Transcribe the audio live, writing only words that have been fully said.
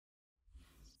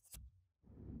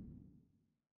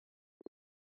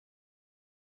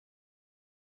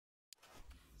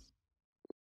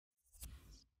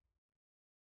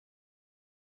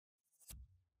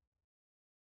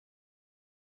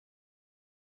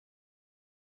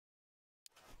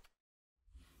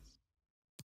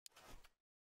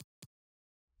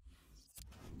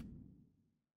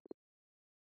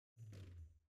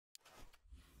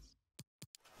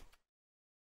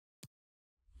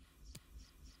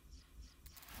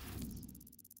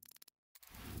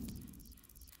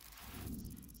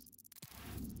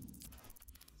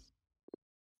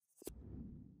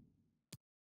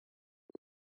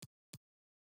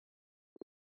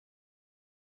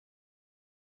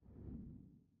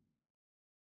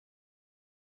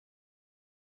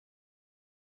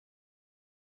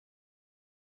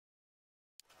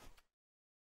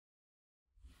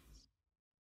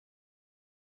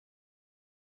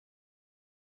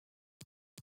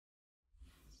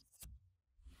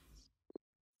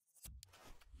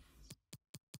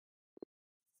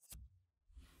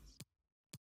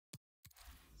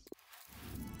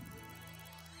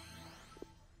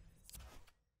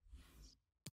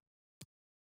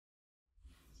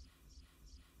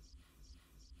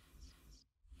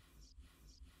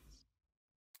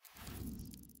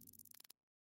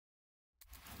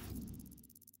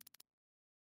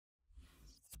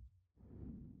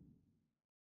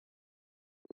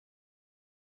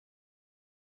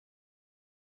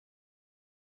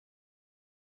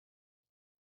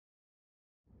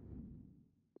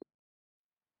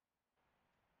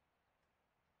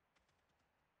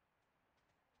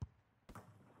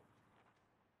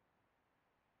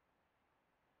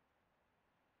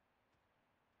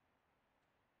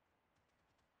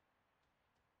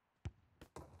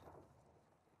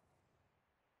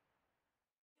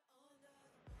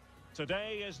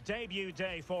Today is debut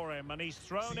day for him, and he's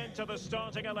thrown into the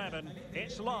starting 11.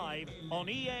 It's live on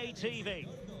EA TV.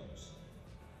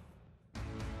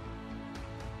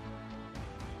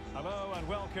 Hello and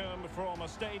welcome from a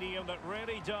stadium that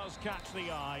really does catch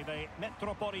the eye, the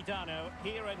Metropolitano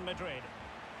here in Madrid.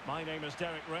 My name is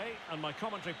Derek Ray, and my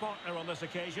commentary partner on this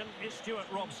occasion is Stuart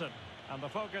Robson. And the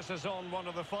focus is on one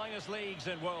of the finest leagues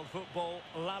in world football,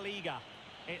 La Liga.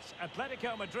 It's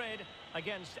Atletico Madrid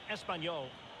against Espanyol.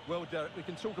 Well, Derek, we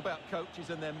can talk about coaches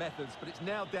and their methods, but it's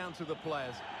now down to the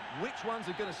players. Which ones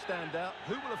are going to stand out,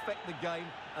 who will affect the game,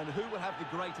 and who will have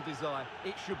the greater desire?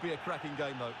 It should be a cracking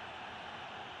game, though.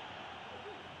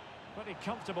 Pretty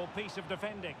comfortable piece of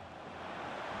defending.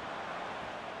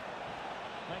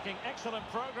 Making excellent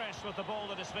progress with the ball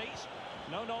at his feet.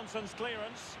 No-nonsense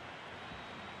clearance.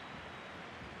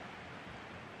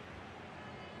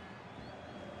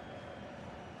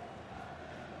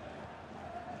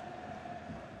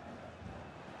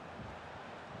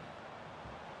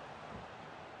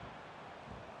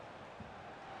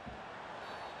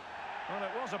 Well,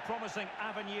 it was a promising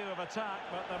avenue of attack,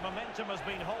 but the momentum has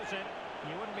been halted.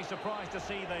 You wouldn't be surprised to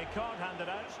see the card handed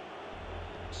out.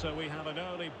 So we have an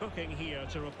early booking here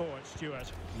to report,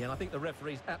 Stuart. Yeah, and I think the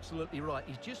referee's absolutely right.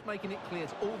 He's just making it clear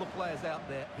to all the players out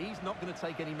there, he's not going to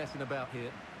take any messing about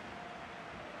here.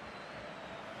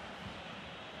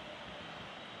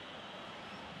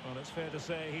 Well, it's fair to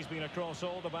say he's been across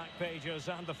all the back pages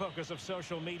and the focus of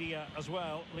social media as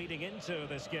well, leading into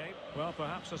this game. Well,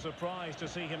 perhaps a surprise to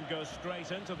see him go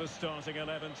straight into the starting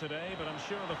 11 today, but I'm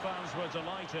sure the fans were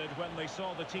delighted when they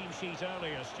saw the team sheet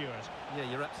earlier, Stuart. Yeah,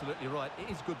 you're absolutely right.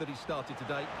 It is good that he started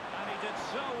today. And he did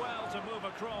so well to move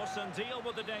across and deal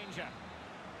with the danger.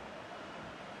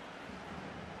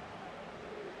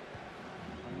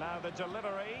 And now the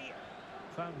delivery.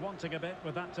 Found wanting a bit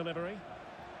with that delivery.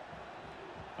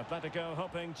 Atletico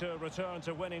hoping to return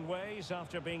to winning ways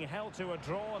after being held to a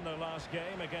draw in their last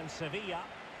game against Sevilla.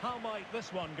 How might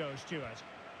this one go, Stuart?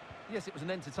 Yes, it was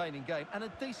an entertaining game and a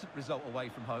decent result away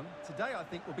from home. Today, I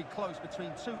think, will be close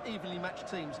between two evenly matched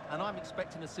teams, and I'm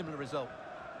expecting a similar result.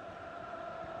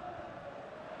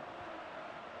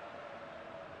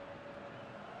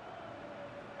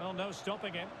 Well, no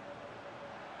stopping him.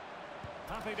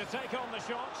 Happy to take on the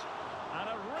shot. And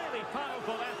a really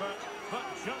powerful effort, but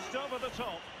just over the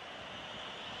top.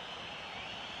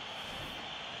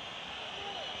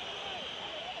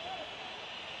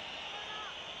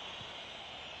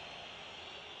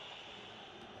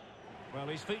 Well,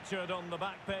 he's featured on the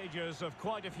back pages of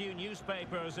quite a few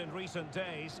newspapers in recent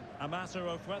days. A matter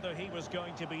of whether he was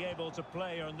going to be able to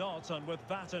play or not, and with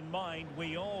that in mind,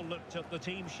 we all looked at the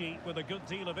team sheet with a good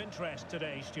deal of interest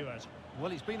today, Stuart.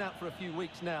 Well, he's been out for a few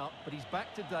weeks now, but he's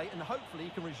back today, and hopefully he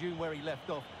can resume where he left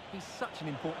off. He's such an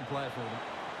important player for them.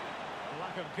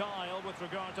 Lack of guile with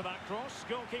regard to that cross.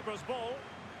 Goalkeeper's ball.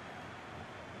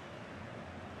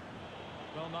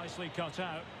 Well, nicely cut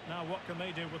out. Now what can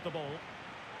they do with the ball?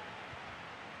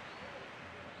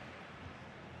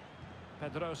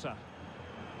 Pedrosa.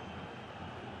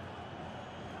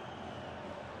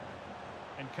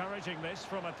 Encouraging this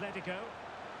from Atletico.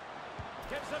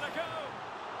 Gives it a go.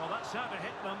 Well, that's how to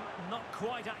hit them. Not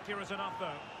quite accurate enough, though.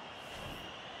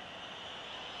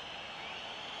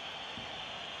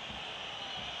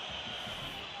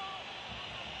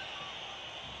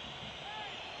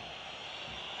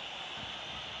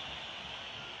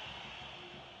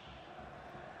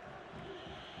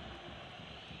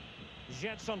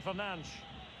 Jetson Fernandes.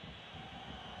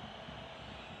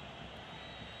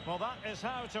 Well, that is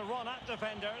how to run at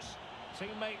defenders.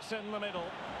 Teammates in the middle.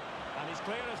 And he's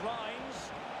clear as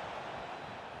lines.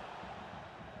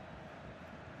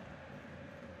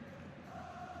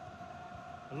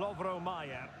 Lovro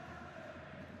Mayer.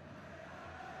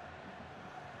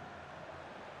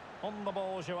 On the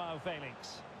ball, Joao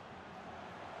Felix.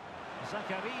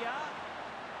 Zakaria.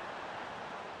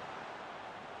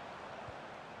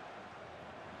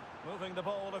 Moving the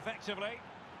ball effectively.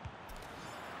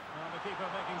 And the keeper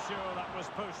making sure that was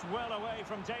pushed well away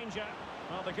from danger.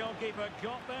 Well, the goalkeeper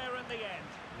got there in the end.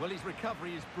 Well, his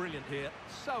recovery is brilliant here.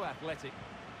 So athletic.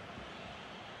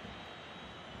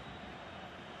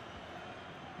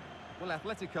 Well,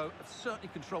 Atletico have certainly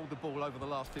controlled the ball over the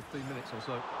last 15 minutes or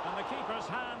so. And the keeper's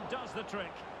hand does the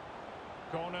trick.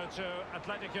 Corner to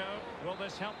Atletico. Will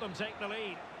this help them take the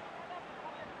lead?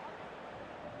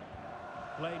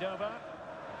 Played over.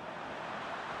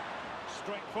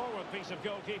 Straightforward piece of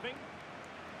goalkeeping.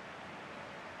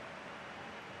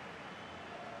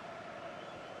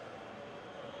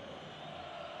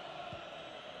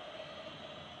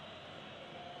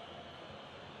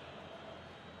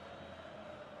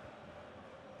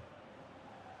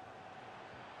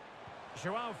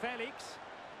 Joao Felix.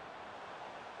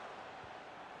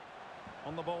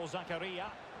 On the ball,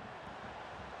 Kariera.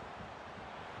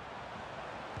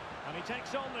 And he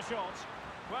takes on the shot.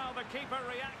 Well, the keeper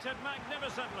reacted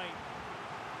magnificently.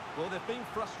 Well, they've been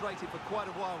frustrated for quite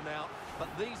a while now, but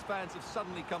these fans have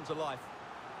suddenly come to life.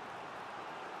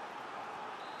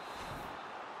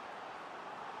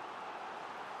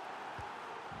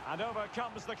 And over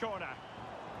comes the corner.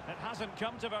 It hasn't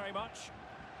come to very much.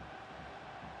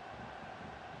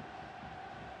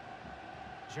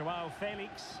 Joao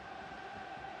Felix.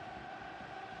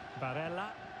 Barella.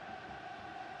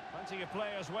 Plenty of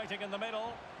players waiting in the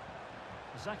middle.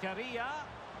 Kariera.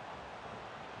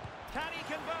 Can he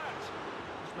convert?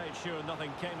 Just made sure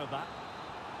nothing came of that.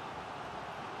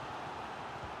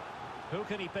 Who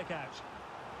can he pick out?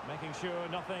 Making sure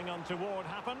nothing untoward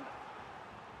happened.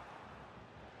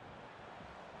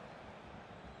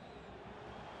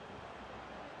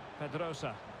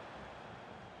 Pedrosa.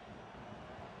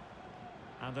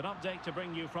 And an update to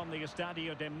bring you from the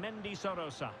Estadio de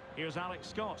Mendizorosa. Here's Alex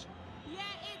Scott. Yeah,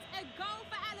 it's a goal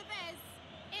for Alaves.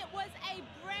 It was a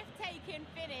breathtaking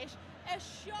finish. A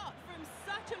shot from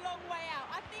such a long way out.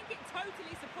 I think it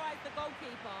totally surprised the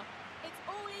goalkeeper. It's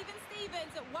all even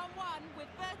Stevens at 1-1 with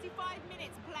 35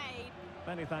 minutes played.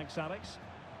 Many thanks, Alex.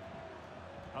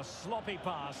 A sloppy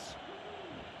pass.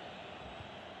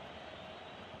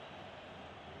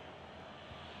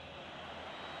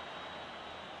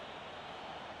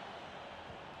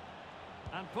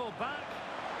 And pulled back.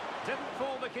 Didn't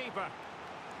fool the keeper.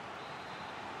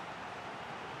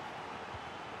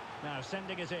 Now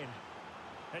sending it in.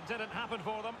 It didn't happen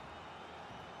for them.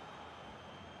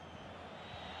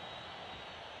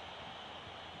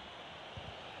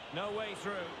 No way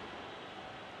through.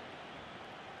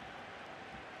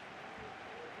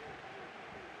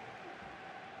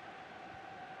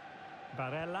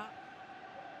 Barella.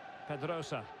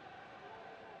 Pedrosa.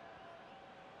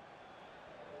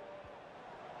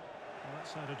 Well,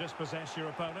 that's how to dispossess your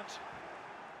opponent.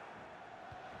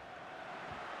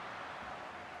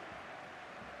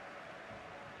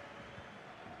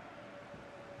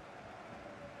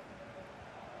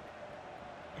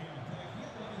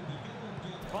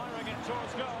 Firing it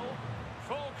towards goal.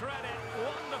 Full credit.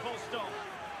 Wonderful stop.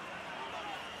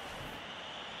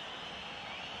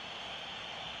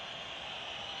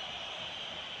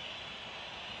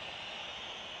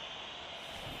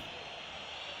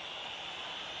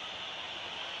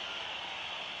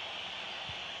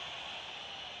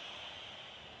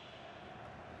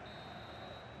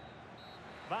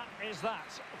 That is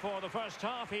that for the first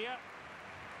half here.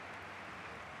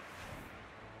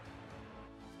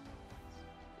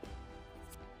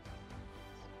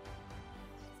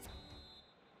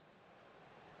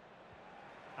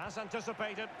 As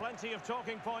anticipated, plenty of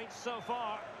talking points so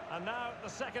far, and now the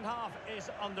second half is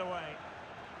underway.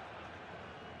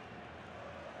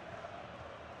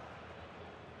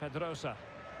 Pedrosa.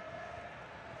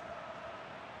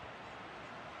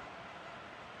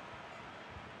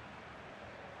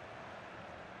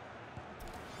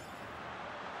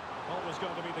 Always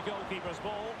going to be the goalkeeper's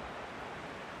ball.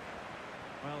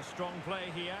 Well, strong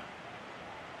play here.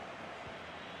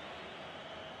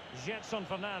 Jetson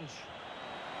Fernandes.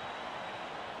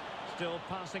 Still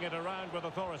passing it around with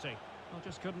authority. Well,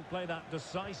 just couldn't play that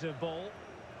decisive ball.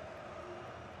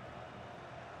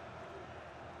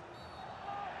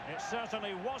 It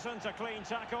certainly wasn't a clean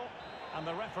tackle, and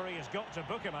the referee has got to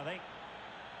book him, I think.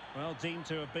 Well, deemed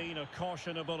to have been a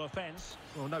cautionable offence.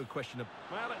 Well, no question of...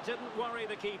 Well, it didn't worry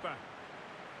the keeper.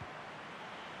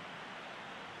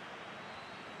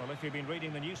 Well, if you've been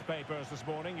reading the newspapers this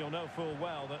morning, you'll know full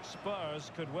well that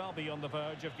Spurs could well be on the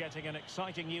verge of getting an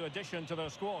exciting new addition to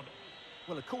their squad.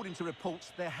 Well, according to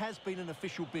reports, there has been an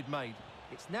official bid made.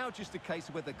 It's now just a case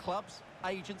of whether clubs,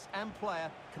 agents and player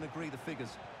can agree the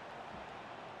figures.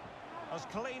 As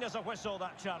clean as a whistle,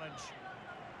 that challenge.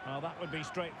 Well, that would be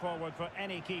straightforward for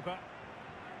any keeper.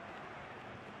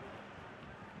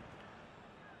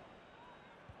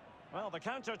 Well, the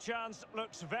counter chance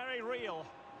looks very real.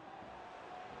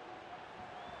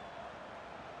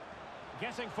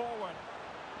 Getting forward.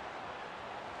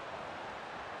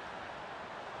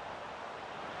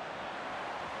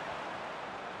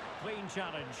 Clean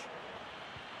challenge.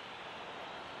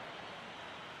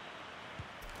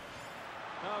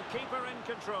 No, keeper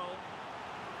in control.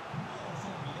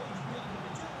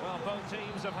 Well, both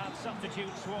teams have had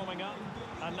substitutes swarming up,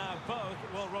 and now both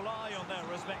will rely on their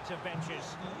respective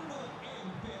benches.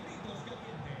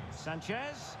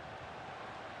 Sanchez.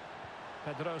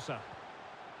 Pedrosa.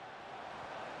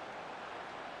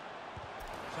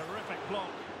 Terrific block.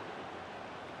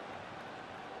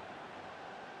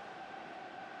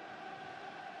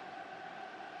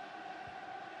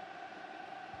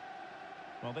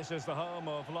 Well, this is the home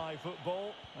of live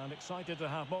football, and excited to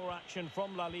have more action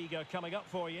from La Liga coming up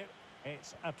for you.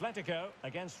 It's Atletico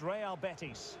against Real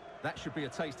Betis. That should be a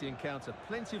tasty encounter.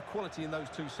 Plenty of quality in those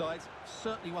two sides.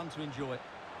 Certainly one to enjoy.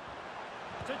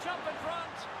 To jump in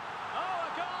front. Oh,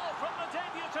 a goal from the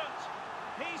debutant.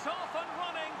 He's off and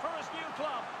running for his new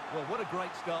club. Well, what a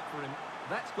great start for him.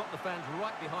 That's got the fans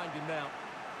right behind him now.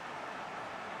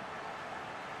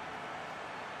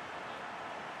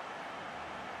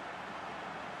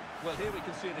 Well, here we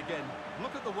can see it again.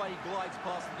 Look at the way he glides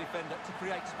past the defender to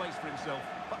create space for himself.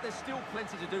 But there's still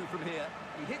plenty to do from here.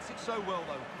 He hits it so well,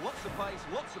 though. Lots of pace,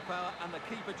 lots of power, and the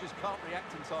keeper just can't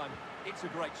react in time. It's a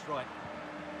great strike.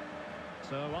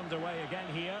 So underway again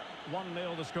here.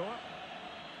 1-0 the score.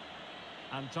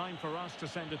 And time for us to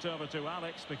send it over to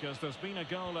Alex, because there's been a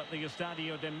goal at the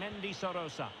Estadio de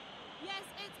Mendizorroza. Yes,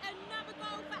 it's another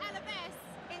goal for Alaves.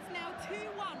 It's now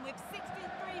 2-1 with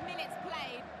 63 minutes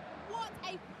played. What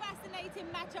a fascinating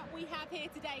matchup we have here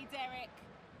today, Derek.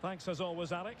 Thanks as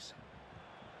always, Alex.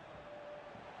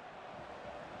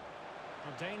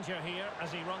 A danger here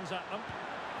as he runs at them.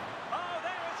 Oh,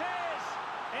 there it is!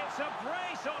 It's a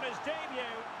brace on his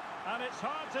debut, and it's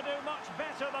hard to do much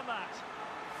better than that.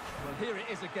 Well, here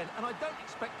it is again, and I don't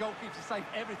expect goalkeepers to save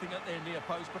everything at their near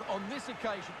post, but on this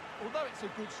occasion, although it's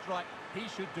a good strike, he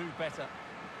should do better.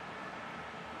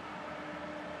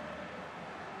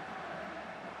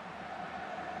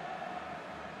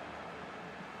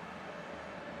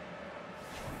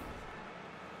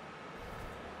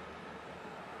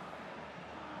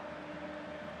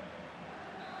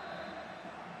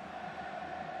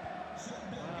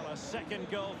 Well, a second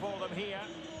goal for them here.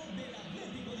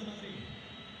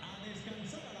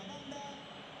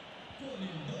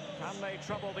 Can they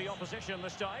trouble the opposition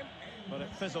this time? But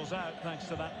it fizzles out thanks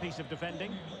to that piece of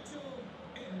defending.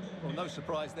 Well, no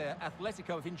surprise there.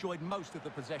 Atletico have enjoyed most of the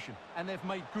possession, and they've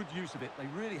made good use of it. They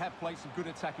really have played some good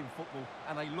attacking football,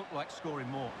 and they look like scoring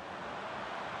more.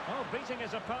 Oh, beating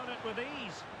his opponent with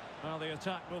ease. Well, the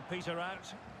attack will peter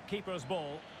out. Keeper's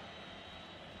ball.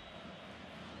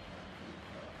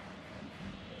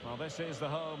 Well, this is the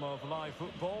home of live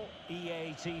football,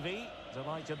 EA TV.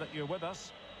 Delighted that you're with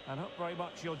us, and hope very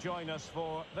much you'll join us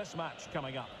for this match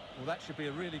coming up. Well, that should be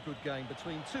a really good game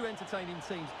between two entertaining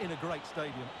teams in a great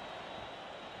stadium.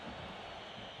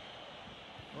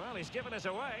 Well, he's given us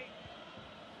away.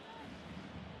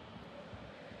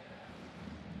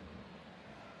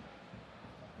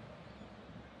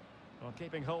 Well,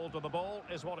 keeping hold of the ball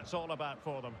is what it's all about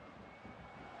for them.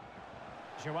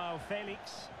 Joao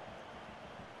Felix.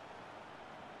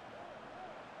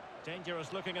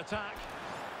 Dangerous looking attack.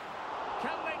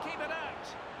 Can they keep it out?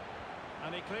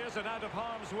 And he clears it out of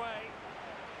harm's way.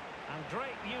 And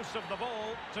great use of the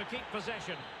ball to keep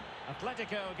possession.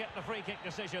 Atletico get the free kick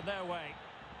decision their way.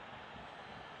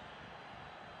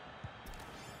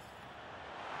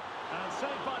 And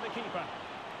saved by the keeper.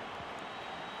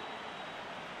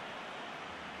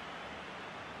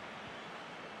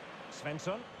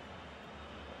 Svensson.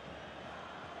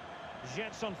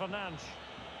 Jetson Fernandes.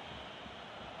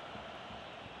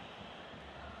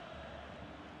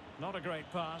 Not a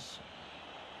great pass.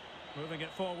 Moving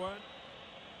it forward.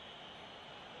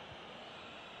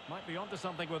 Might be onto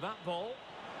something with that ball.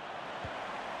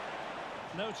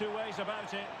 No two ways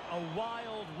about it. A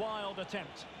wild, wild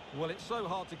attempt. Well, it's so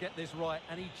hard to get this right,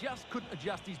 and he just couldn't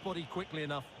adjust his body quickly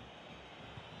enough.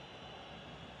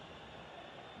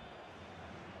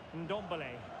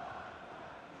 Ndombele.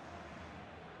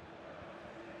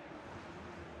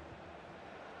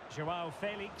 Joao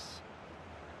Felix.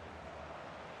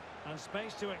 And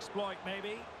space to exploit,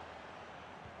 maybe.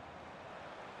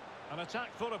 An attack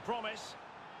full of promise.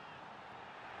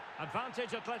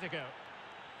 Advantage Atletico.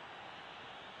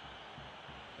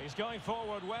 He's going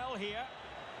forward well here.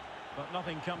 But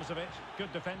nothing comes of it.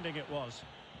 Good defending it was.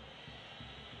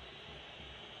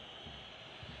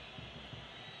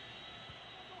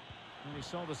 And we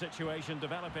saw the situation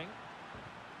developing.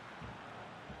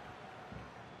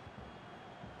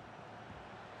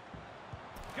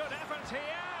 Good effort here.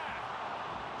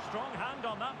 Strong hand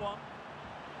on that one.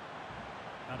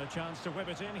 And a chance to whip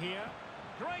it in here.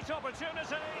 Great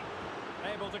opportunity.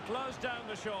 Able to close down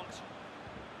the shot.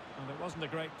 And it wasn't a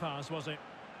great pass, was it?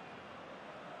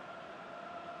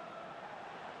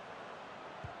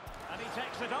 And he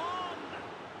takes it on.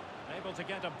 Able to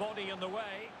get a body in the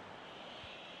way.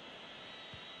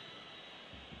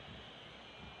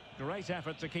 Great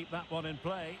effort to keep that one in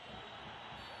play.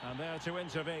 And there to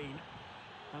intervene.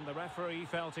 And the referee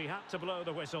felt he had to blow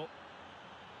the whistle.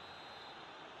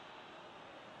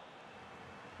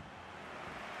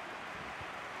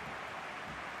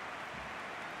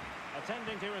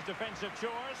 Attending to his defensive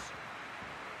chores.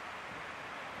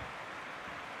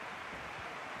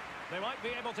 They might be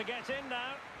able to get in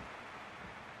now.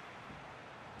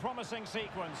 Promising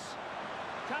sequence.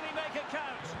 Can he make it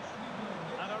count?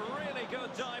 And a really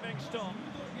good diving stop.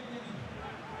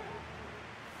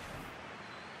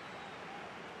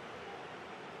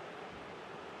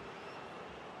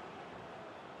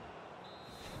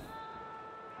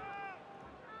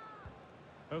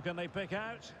 Who can they pick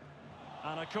out?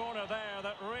 And a corner there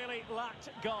that really lacked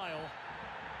guile.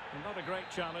 Not a great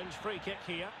challenge. Free kick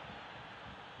here.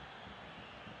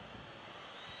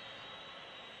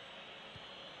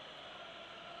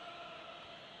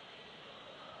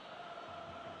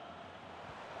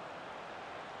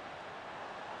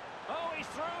 Oh, he's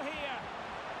through here.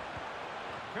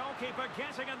 Goalkeeper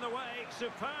getting in the way.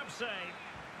 Superb save.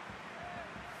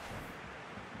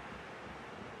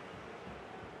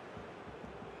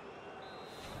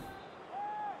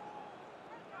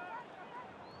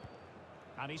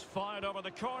 And he's fired over the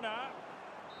corner.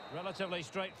 Relatively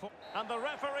straightforward. And the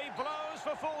referee blows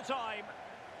for full time.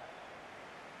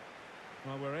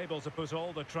 Well, we're able to put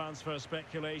all the transfer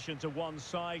speculation to one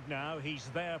side now. He's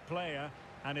their player,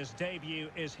 and his debut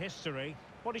is history.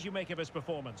 What did you make of his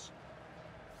performance?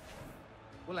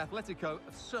 Well, Atletico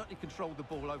have certainly controlled the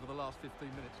ball over the last 15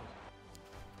 minutes or so.